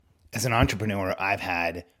As an entrepreneur, I've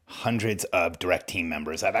had hundreds of direct team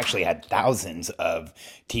members. I've actually had thousands of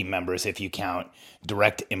team members if you count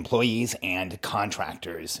direct employees and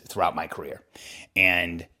contractors throughout my career.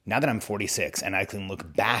 And now that I'm 46 and I can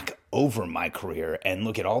look back over my career and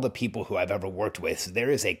look at all the people who I've ever worked with, there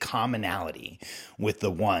is a commonality with the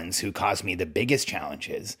ones who caused me the biggest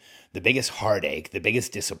challenges, the biggest heartache, the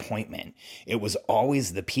biggest disappointment. It was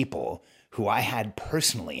always the people who I had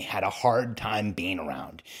personally had a hard time being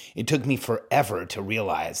around. It took me forever to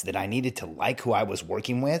realize that I needed to like who I was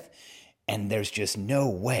working with, and there's just no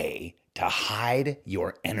way to hide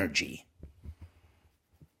your energy.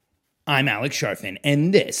 I'm Alex Sharfin,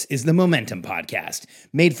 and this is the Momentum Podcast,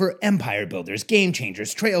 made for empire builders, game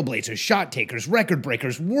changers, trailblazers, shot takers, record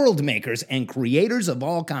breakers, world makers, and creators of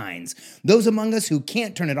all kinds. Those among us who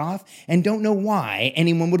can't turn it off and don't know why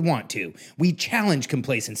anyone would want to. We challenge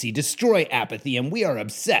complacency, destroy apathy, and we are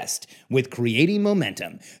obsessed with creating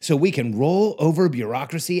momentum so we can roll over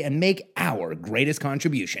bureaucracy and make our greatest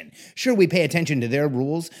contribution. Sure, we pay attention to their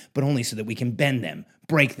rules, but only so that we can bend them,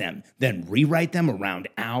 break them, then rewrite them around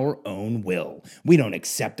our own will. We don't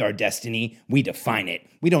accept our destiny, we define it.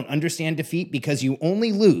 We don't understand defeat because you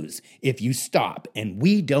only lose if you stop, and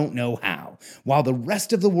we don't know how. While the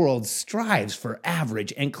rest of the world strives for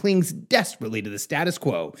average and clings desperately to the status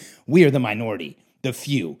quo, we are the minority, the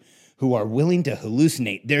few, who are willing to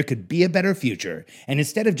hallucinate there could be a better future, and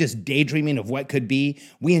instead of just daydreaming of what could be,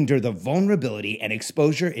 we endure the vulnerability and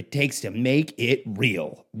exposure it takes to make it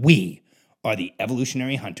real. We are the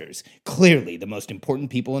evolutionary hunters, clearly the most important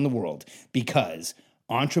people in the world, because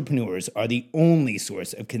entrepreneurs are the only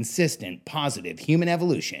source of consistent, positive human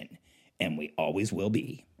evolution, and we always will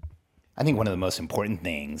be. I think one of the most important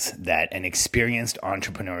things that an experienced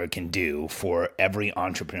entrepreneur can do for every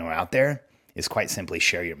entrepreneur out there is quite simply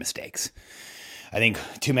share your mistakes. I think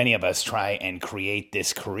too many of us try and create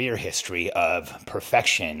this career history of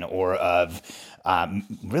perfection or of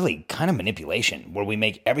really kind of manipulation where we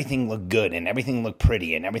make everything look good and everything look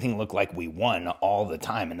pretty and everything look like we won all the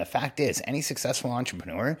time. And the fact is, any successful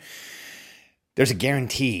entrepreneur, there's a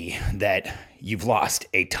guarantee that you've lost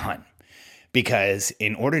a ton. Because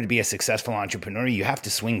in order to be a successful entrepreneur, you have to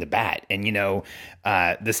swing the bat. And,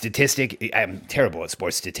 the statistic, I'm terrible at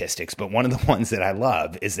sports statistics, but one of the ones that I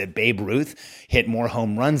love is that Babe Ruth hit more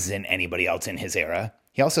home runs than anybody else in his era.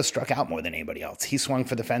 He also struck out more than anybody else. He swung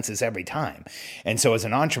for the fences every time. And so as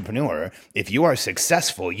an entrepreneur, if you are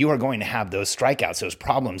successful, you are going to have those strikeouts, those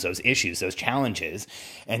problems, those issues, those challenges.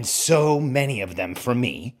 And so many of them, for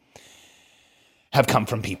me, have come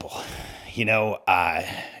from people.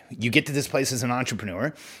 You get to this place as an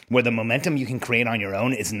entrepreneur where the momentum you can create on your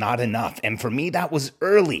own is not enough. And for me, that was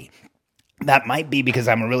early. That might be because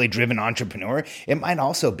I'm a really driven entrepreneur. It might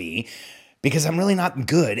also be because I'm really not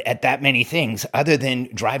good at that many things other than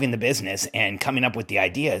driving the business and coming up with the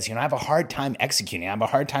ideas. I have a hard time executing. I have a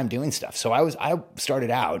hard time doing stuff. So I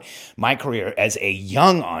started out my career as a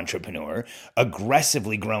young entrepreneur,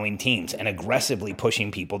 aggressively growing teams and aggressively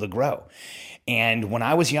pushing people to grow. And when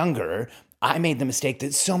I was younger, I made the mistake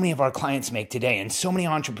that so many of our clients make today and so many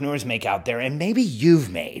entrepreneurs make out there, and maybe you've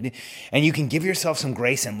made, and you can give yourself some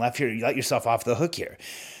grace and let yourself off the hook here.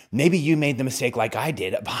 Maybe you made the mistake like I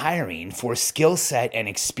did of hiring for skill set and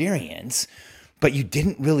experience, but you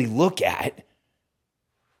didn't really look at,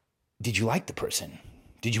 did you like the person?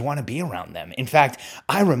 Did you want to be around them? In fact,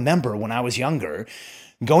 I remember when I was younger,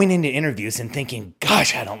 going into interviews and thinking,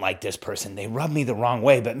 gosh, I don't like this person. They rub me the wrong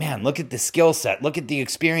way, but man, look at the skill set. Look at the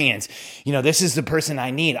experience. This is the person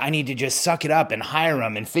I need. I need to just suck it up and hire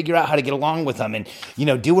them and figure out how to get along with them and,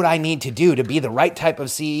 do what I need to do to be the right type of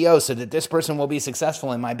CEO so that this person will be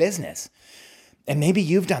successful in my business. And maybe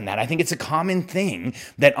you've done that. I think it's a common thing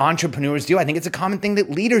that entrepreneurs do. I think it's a common thing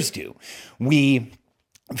that leaders do. We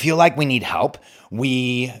feel like we need help.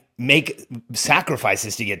 We make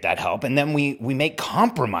sacrifices to get that help, and then we make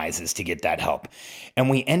compromises to get that help. And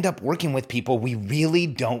we end up working with people we really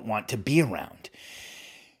don't want to be around.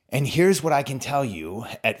 And here's what I can tell you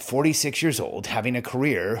at 46 years old, having a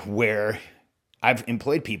career where I've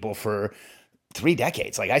employed people for 3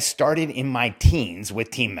 decades. Like I started in my teens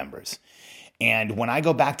with team members. And when I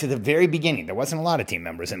go back to the very beginning, there wasn't a lot of team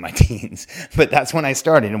members in my teens, but that's when I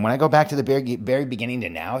started. And when I go back to the very beginning to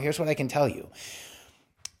now, here's what I can tell you.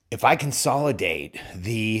 If I consolidate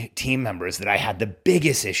the team members that I had the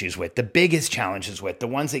biggest issues with, the biggest challenges with, the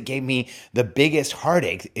ones that gave me the biggest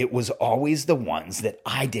heartache, it was always the ones that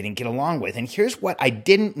I didn't get along with. And here's what I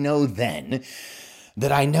didn't know then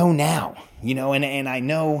that I know now, and I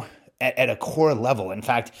know at a core level. In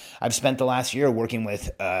fact, I've spent the last year working with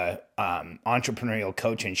entrepreneurial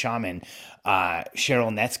coach and shaman,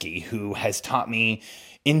 Cheryl Netsky, who has taught me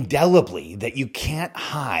indelibly that you can't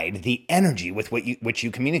hide the energy with which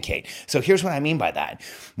you communicate. So here's what I mean by that.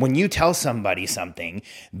 When you tell somebody something,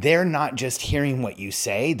 they're not just hearing what you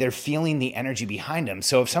say, they're feeling the energy behind them.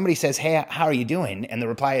 So if somebody says, "Hey, how are you doing?" and the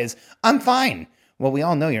reply is, "I'm fine." Well, we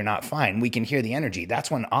all know you're not fine. We can hear the energy.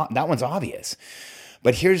 That one's obvious.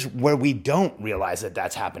 But here's where we don't realize that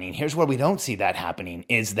that's happening. Here's where we don't see that happening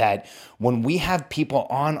is that when we have people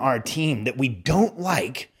on our team that we don't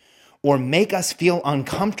like or make us feel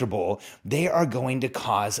uncomfortable, they are going to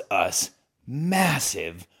cause us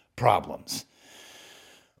massive problems.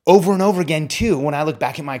 Over and over again, too, when I look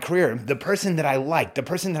back at my career, the person that I liked, the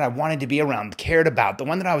person that I wanted to be around, cared about, the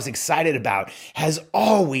one that I was excited about, has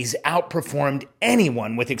always outperformed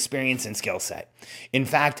anyone with experience and skill set. In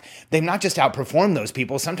fact, they've not just outperformed those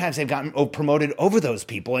people, sometimes they've gotten promoted over those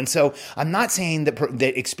people. And so I'm not saying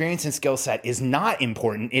that experience and skill set is not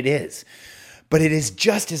important. It is. But it is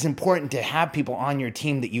just as important to have people on your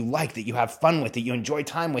team that you like, that you have fun with, that you enjoy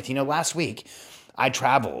time with. Last week, I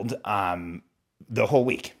traveled the whole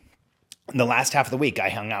week. The last half of the week, I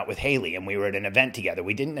hung out with Haley and we were at an event together.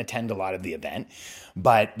 We didn't attend a lot of the event,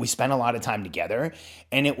 but we spent a lot of time together.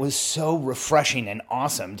 And it was so refreshing and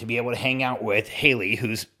awesome to be able to hang out with Haley,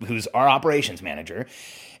 who's our operations manager,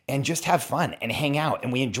 and just have fun and hang out.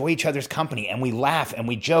 And we enjoy each other's company and we laugh and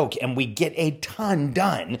we joke and we get a ton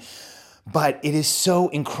done. But it is so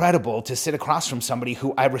incredible to sit across from somebody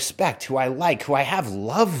who I respect, who I like, who I have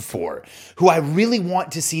love for, who I really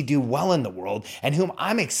want to see do well in the world, and whom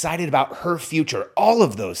I'm excited about her future. All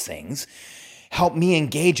of those things help me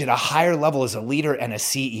engage at a higher level as a leader and a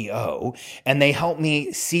CEO, and they help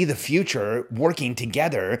me see the future working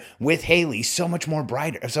together with Haley so much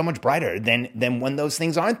brighter than when those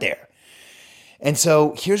things aren't there. And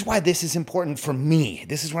so here's why this is important for me.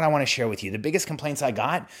 This is what I want to share with you. The biggest complaints I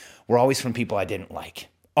got were always from people I didn't like.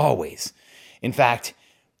 Always. In fact,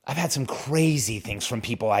 I've had some crazy things from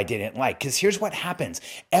people I didn't like. Because here's what happens.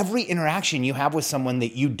 Every interaction you have with someone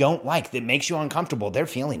that you don't like, that makes you uncomfortable, they're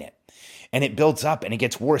feeling it. And it builds up and it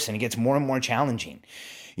gets worse and it gets more and more challenging.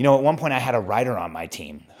 At one point I had a writer on my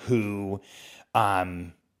team who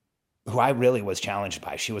I really was challenged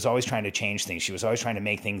by. She was always trying to change things. She was always trying to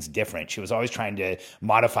make things different. She was always trying to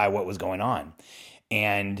modify what was going on.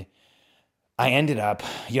 And I ended up,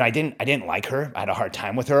 I didn't like her. I had a hard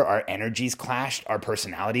time with her. Our energies clashed. Our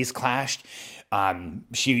personalities clashed.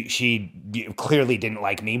 She clearly didn't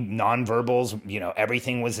like me. Nonverbals,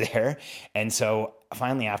 everything was there. And so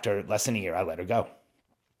finally, after less than a year, I let her go.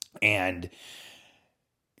 And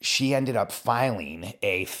she ended up filing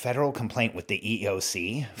a federal complaint with the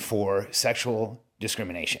EEOC for sexual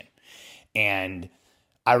discrimination. And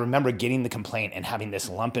I remember getting the complaint and having this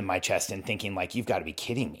lump in my chest and thinking, you've got to be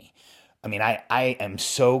kidding me. I mean, I am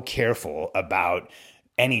so careful about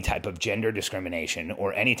any type of gender discrimination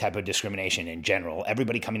or any type of discrimination in general.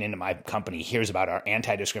 Everybody coming into my company hears about our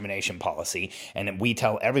anti-discrimination policy, and we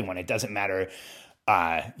tell everyone it doesn't matter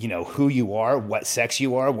who you are, what sex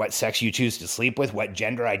you choose to sleep with, what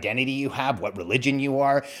gender identity you have, what religion you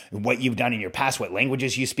are, what you've done in your past, what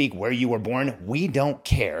languages you speak, where you were born. We don't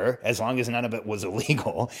care as long as none of it was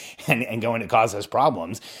illegal and going to cause us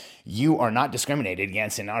problems. You are not discriminated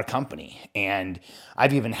against in our company. And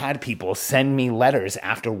I've even had people send me letters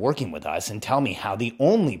after working with us and tell me how the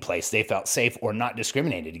only place they felt safe or not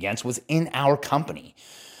discriminated against was in our company.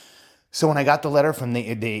 So when I got the letter from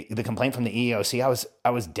the complaint from the EEOC, I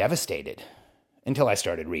was devastated until I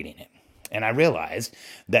started reading it. And I realized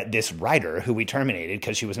that this writer who we terminated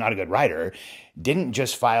because she was not a good writer didn't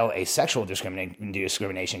just file a sexual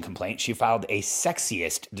discrimination complaint. She filed a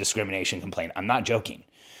sexist discrimination complaint. I'm not joking.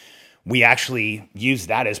 We actually used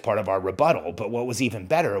that as part of our rebuttal. But what was even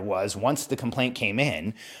better was once the complaint came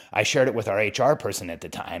in, I shared it with our HR person at the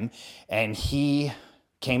time, and he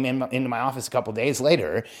came into my office a couple days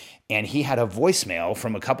later, and he had a voicemail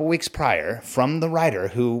from a couple weeks prior from the writer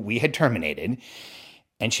who we had terminated,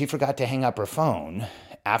 and she forgot to hang up her phone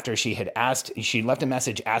after she left a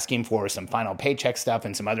message asking for some final paycheck stuff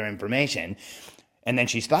and some other information, and then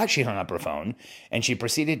she thought she hung up her phone, and she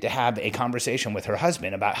proceeded to have a conversation with her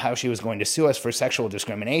husband about how she was going to sue us for sexual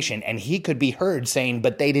discrimination, and he could be heard saying,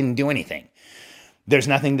 "But they didn't do anything. There's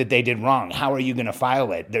nothing that they did wrong. How are you going to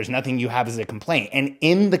file it? There's nothing you have as a complaint." And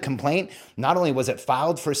in the complaint, not only was it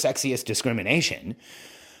filed for sexist discrimination,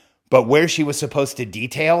 but where she was supposed to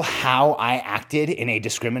detail how I acted in a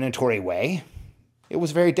discriminatory way, it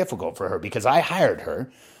was very difficult for her because I hired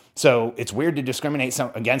her. So it's weird to discriminate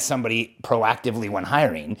against somebody proactively when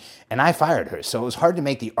hiring, and I fired her. So it was hard to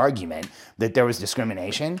make the argument that there was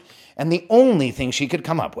discrimination. And the only thing she could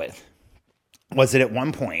come up with was that at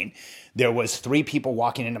one point there was 3 people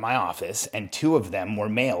walking into my office and 2 of them were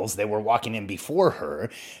males. They were walking in before her.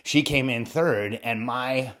 She came in third, and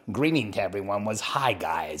my greeting to everyone was, "Hi,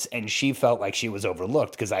 guys." And she felt like she was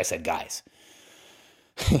overlooked because I said guys.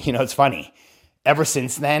 It's funny. Ever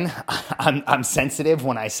since then, I'm sensitive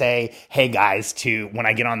when I say, "Hey guys," to when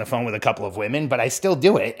I get on the phone with a couple of women, but I still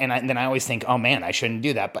do it. And then I always think, "Oh man, I shouldn't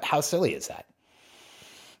do that." But how silly is that?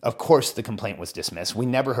 Of course, the complaint was dismissed. We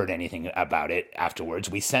never heard anything about it afterwards.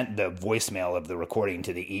 We sent the voicemail of the recording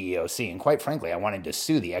to the EEOC. And quite frankly, I wanted to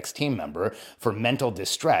sue the ex-team member for mental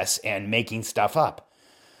distress and making stuff up.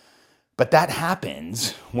 But that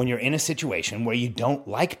happens when you're in a situation where you don't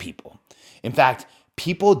like people. In fact,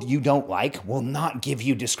 people you don't like will not give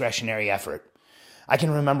you discretionary effort. I can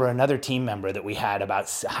remember another team member that we had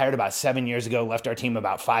hired about 7 years ago, left our team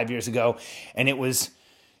about 5 years ago. And it was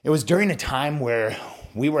during a time where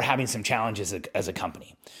we were having some challenges as a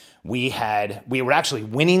company. We were actually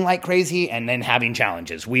winning like crazy and then having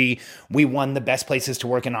challenges. We won the best places to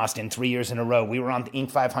work in Austin 3 years in a row. We were on the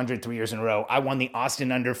Inc. 500 3 years in a row. I won the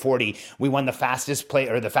Austin Under 40. We won the fastest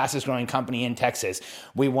growing company in Texas.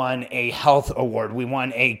 We won a health award. We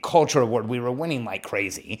won a culture award. We were winning like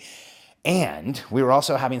crazy. And we were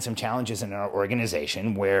also having some challenges in our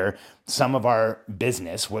organization where some of our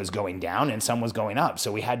business was going down and some was going up.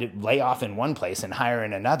 So we had to lay off in one place and hire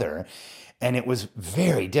in another. And it was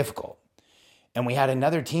very difficult. And we had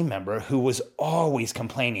another team member who was always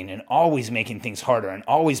complaining and always making things harder and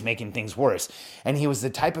always making things worse. And he was the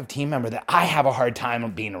type of team member that I have a hard time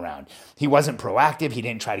being around. He wasn't proactive. He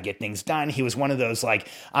didn't try to get things done. He was one of those like,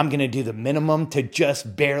 I'm going to do the minimum to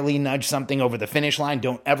just barely nudge something over the finish line.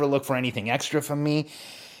 Don't ever look for anything extra from me.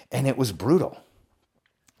 And it was brutal.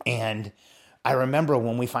 And I remember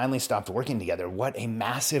when we finally stopped working together, what a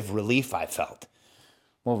massive relief I felt.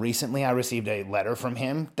 Well, recently I received a letter from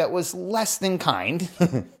him that was less than kind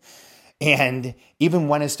and even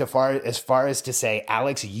went as far as to say,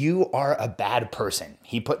 "Alex, you are a bad person."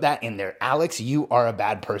 He put that in there. "Alex, you are a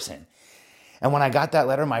bad person." And when I got that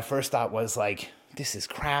letter, my first thought was like, this is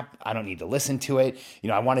crap. I don't need to listen to it.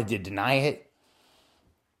 I wanted to deny it.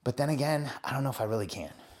 But then again, I don't know if I really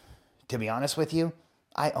can. To be honest with you,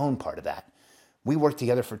 I own part of that. We worked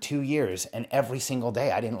together for 2 years, and every single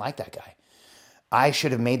day I didn't like that guy. I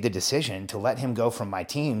should have made the decision to let him go from my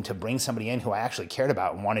team to bring somebody in who I actually cared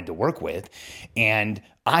about and wanted to work with. And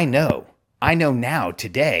I know now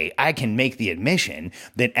today I can make the admission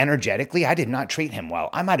that energetically I did not treat him well.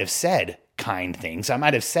 I might have said kind things. I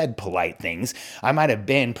might have said polite things. I might have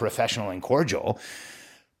been professional and cordial.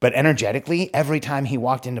 But energetically, every time he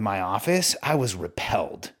walked into my office, I was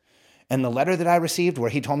repelled. And the letter that I received where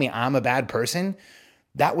he told me I'm a bad person,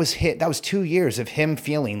 that was 2 years of him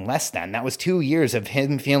feeling less than. That was 2 years of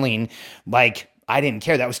him feeling like I didn't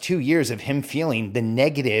care. That was 2 years of him feeling the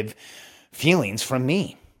negative feelings from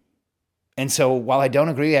me. And so while I don't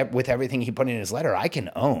agree with everything he put in his letter, I can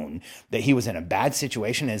own that he was in a bad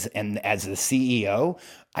situation as the CEO.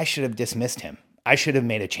 I should have dismissed him. I should have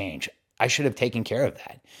made a change. I should have taken care of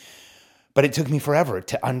that. But it took me forever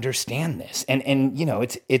to understand this. And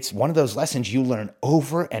it's one of those lessons you learn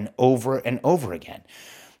over and over and over again.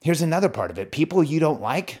 Here's another part of it. People you don't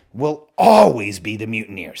like will always be the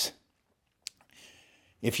mutineers.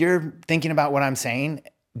 If you're thinking about what I'm saying,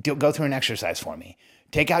 go through an exercise for me.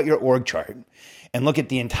 Take out your org chart and look at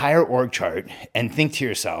the entire org chart and think to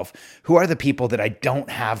yourself, who are the people that I don't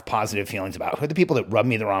have positive feelings about? Who are the people that rub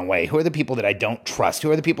me the wrong way? Who are the people that I don't trust?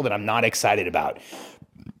 Who are the people that I'm not excited about?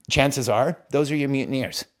 Chances are those are your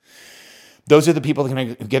mutineers. Those are the people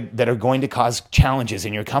that are going to cause challenges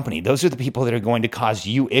in your company. Those are the people that are going to cause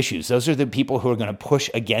you issues. Those are the people who are going to push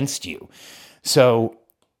against you. So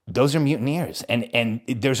those are mutineers. And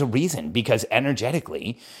there's a reason, because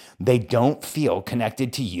energetically, they don't feel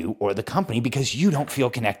connected to you or the company because you don't feel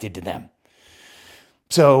connected to them.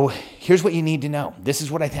 So here's what you need to know. This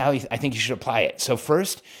is what I think you should apply it. So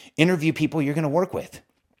first, interview people you're going to work with.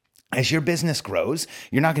 As your business grows,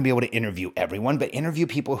 you're not going to be able to interview everyone, but interview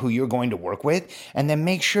people who you're going to work with, and then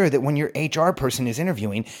make sure that when your HR person is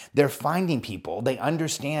interviewing, they're finding people, they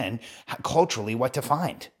understand culturally what to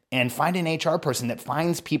find. And find an HR person that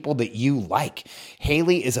finds people that you like.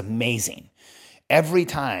 Haley is amazing. Every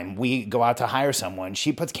time we go out to hire someone,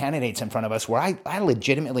 she puts candidates in front of us where I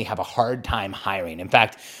legitimately have a hard time hiring. In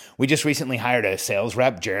fact, we just recently hired a sales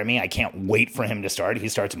rep, Jeremy. I can't wait for him to start. He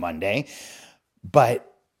starts Monday. But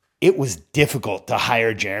it was difficult to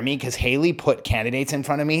hire Jeremy because Haley put candidates in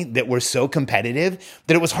front of me that were so competitive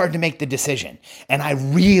that it was hard to make the decision. And I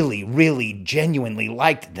really, really genuinely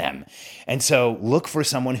liked them. And so look for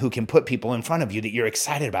someone who can put people in front of you that you're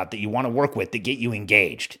excited about, that you want to work with, that get you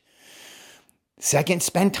engaged. Second,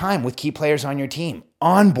 spend time with key players on your team.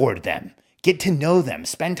 Onboard them. Get to know them.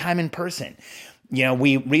 Spend time in person.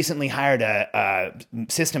 We recently hired a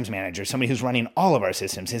systems manager, somebody who's running all of our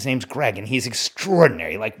systems. His name's Greg, and he's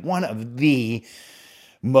extraordinary, like one of the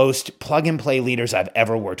most plug-and-play leaders I've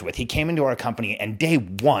ever worked with. He came into our company and day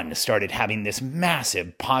one started having this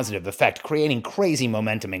massive positive effect, creating crazy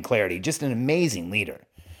momentum and clarity. Just an amazing leader.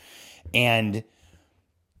 And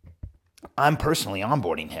I'm personally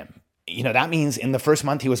onboarding him. That means in the first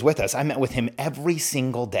month he was with us, I met with him every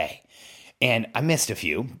single day. And I missed a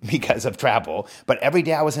few because of travel, but every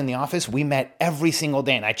day I was in the office, we met every single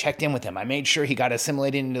day, and I checked in with him. I made sure he got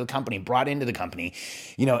assimilated into the company, brought into the company,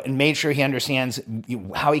 and made sure he understands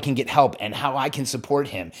how he can get help and how I can support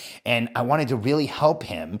him. And I wanted to really help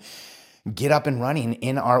him get up and running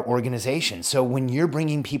in our organization. So when you're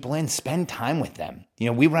bringing people in, spend time with them.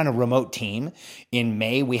 We run a remote team. In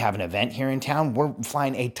May, we have an event here in town. We're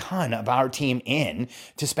flying a ton of our team in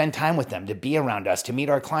to spend time with them, to be around us, to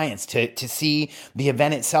meet our clients, to see the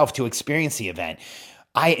event itself, to experience the event.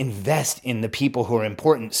 I invest in the people who are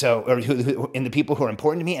important. In the people who are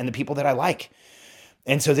important to me and the people that I like.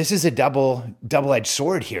 And so this is a double-edged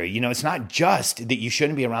sword here. It's not just that you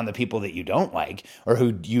shouldn't be around the people that you don't like or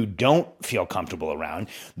who you don't feel comfortable around.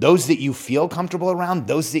 Those that you feel comfortable around,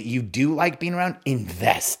 those that you do like being around,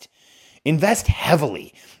 invest. Invest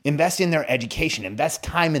heavily. Invest in their education. Invest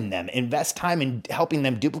time in them. Invest time in helping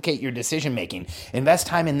them duplicate your decision-making. Invest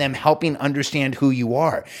time in them helping understand who you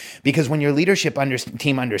are. Because when your leadership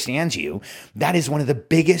team understands you, that is one of the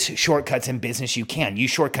biggest shortcuts in business you can. You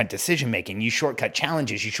shortcut decision-making. You shortcut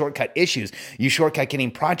challenges. You shortcut issues. You shortcut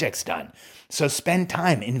getting projects done. So spend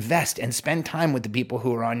time, invest, and spend time with the people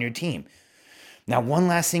who are on your team. Now, one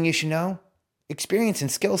last thing you should know, experience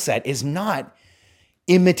and skill set is not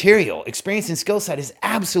immaterial. Experience and skill set is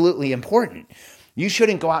absolutely important. You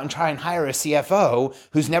shouldn't go out and try and hire a CFO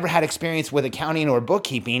who's never had experience with accounting or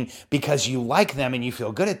bookkeeping because you like them and you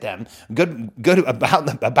feel good at them, good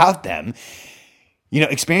about them.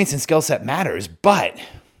 Experience and skill set matters, but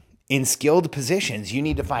in skilled positions, you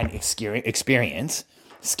need to find experience,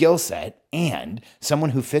 skill set, and someone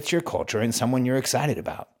who fits your culture and someone you're excited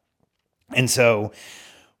about. And so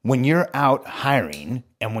when you're out hiring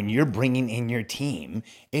and when you're bringing in your team,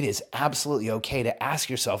 it is absolutely okay to ask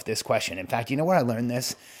yourself this question. In fact, you know where I learned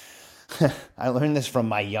this? I learned this from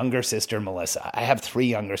my younger sister, Melissa. I have 3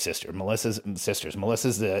 younger sisters. Melissa's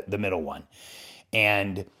the middle one.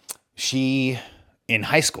 And she, in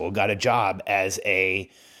high school, got a job as a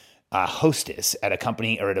hostess at a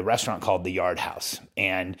company or at a restaurant called the Yard House.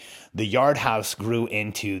 And the Yard House grew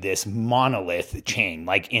into this monolith chain,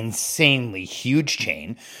 like insanely huge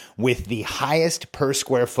chain with the highest per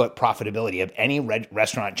square foot profitability of any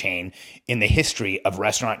restaurant chain in the history of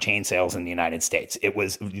restaurant chain sales in the United States.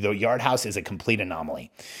 The Yard House is a complete anomaly.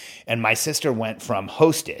 And my sister went from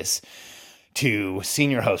hostess to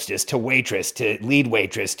senior hostess to waitress to lead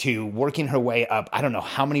waitress to working her way up. I don't know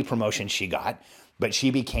how many promotions she got, but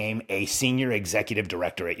she became a senior executive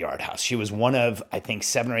director at Yard House. She was one of, I think,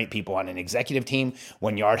 7 or 8 people on an executive team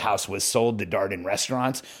when Yard House was sold to Darden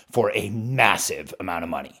Restaurants for a massive amount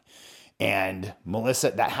of money. And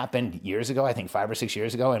Melissa, that happened years ago, I think 5 or 6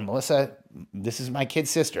 years ago. And Melissa, this is my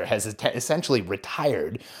kid's sister, has essentially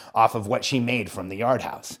retired off of what she made from the Yard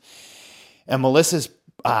House. And Melissa's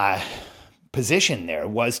position there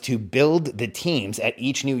was to build the teams at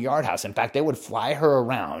each new Yard House. In fact, they would fly her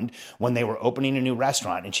around when they were opening a new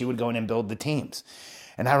restaurant, and she would go in and build the teams.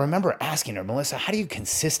 And I remember asking her, Melissa, how do you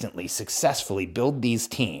consistently, successfully build these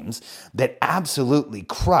teams that absolutely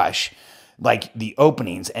crush like the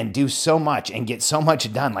openings and do so much and get so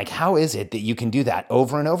much done? Like, how is it that you can do that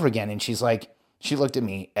over and over again? And she's like, she looked at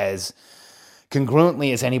me as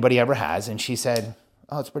congruently as anybody ever has. And she said,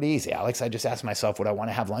 oh, it's pretty easy, Alex. I just ask myself, would I want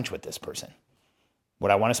to have lunch with this person?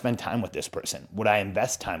 Would I want to spend time with this person? Would I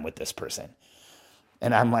invest time with this person?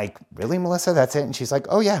 And I'm like, really, Melissa? That's it? And she's like,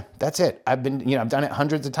 oh yeah, that's it. I've done it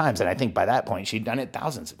hundreds of times. And I think by that point, she'd done it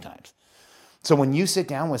thousands of times. So when you sit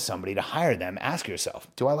down with somebody to hire them, ask yourself,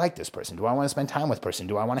 do I like this person? Do I want to spend time with this person?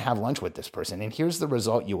 Do I want to have lunch with this person? And here's the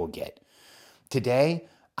result you will get. Today,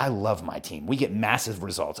 I love my team. We get massive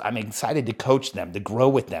results. I'm excited to coach them, to grow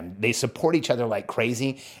with them. They support each other like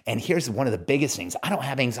crazy. And here's one of the biggest things. I don't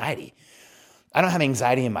have anxiety. I don't have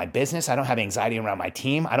anxiety in my business. I don't have anxiety around my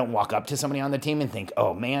team. I don't walk up to somebody on the team and think,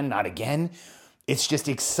 oh man, not again. It's just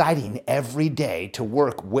exciting every day to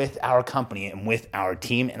work with our company and with our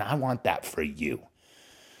team. And I want that for you.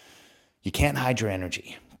 You can't hide your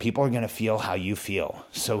energy. People are going to feel how you feel.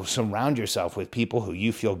 So surround yourself with people who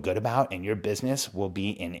you feel good about, and your business will be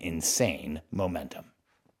in insane momentum.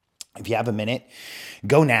 If you have a minute,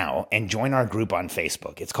 go now and join our group on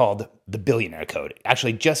Facebook. It's called The Billionaire Code,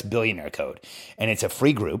 actually just Billionaire Code. And it's a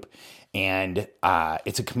free group. And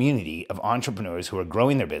it's a community of entrepreneurs who are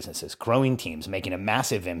growing their businesses, growing teams, making a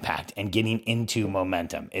massive impact, and getting into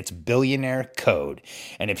momentum. It's Billionaire Code.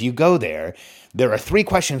 And if you go there, there are 3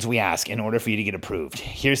 questions we ask in order for you to get approved.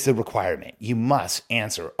 Here's the requirement. You must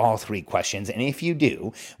answer all 3 questions. And if you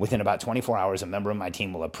do, within about 24 hours, a member of my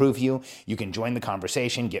team will approve you. You can join the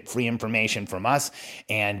conversation, get free information from us,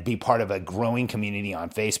 and be part of a growing community on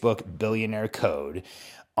Facebook, Billionaire Code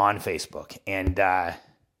on Facebook. And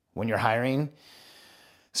when you're hiring,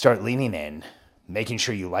 start leaning in, making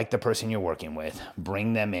sure you like the person you're working with,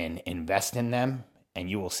 bring them in, invest in them, and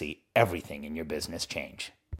you will see everything in your business change.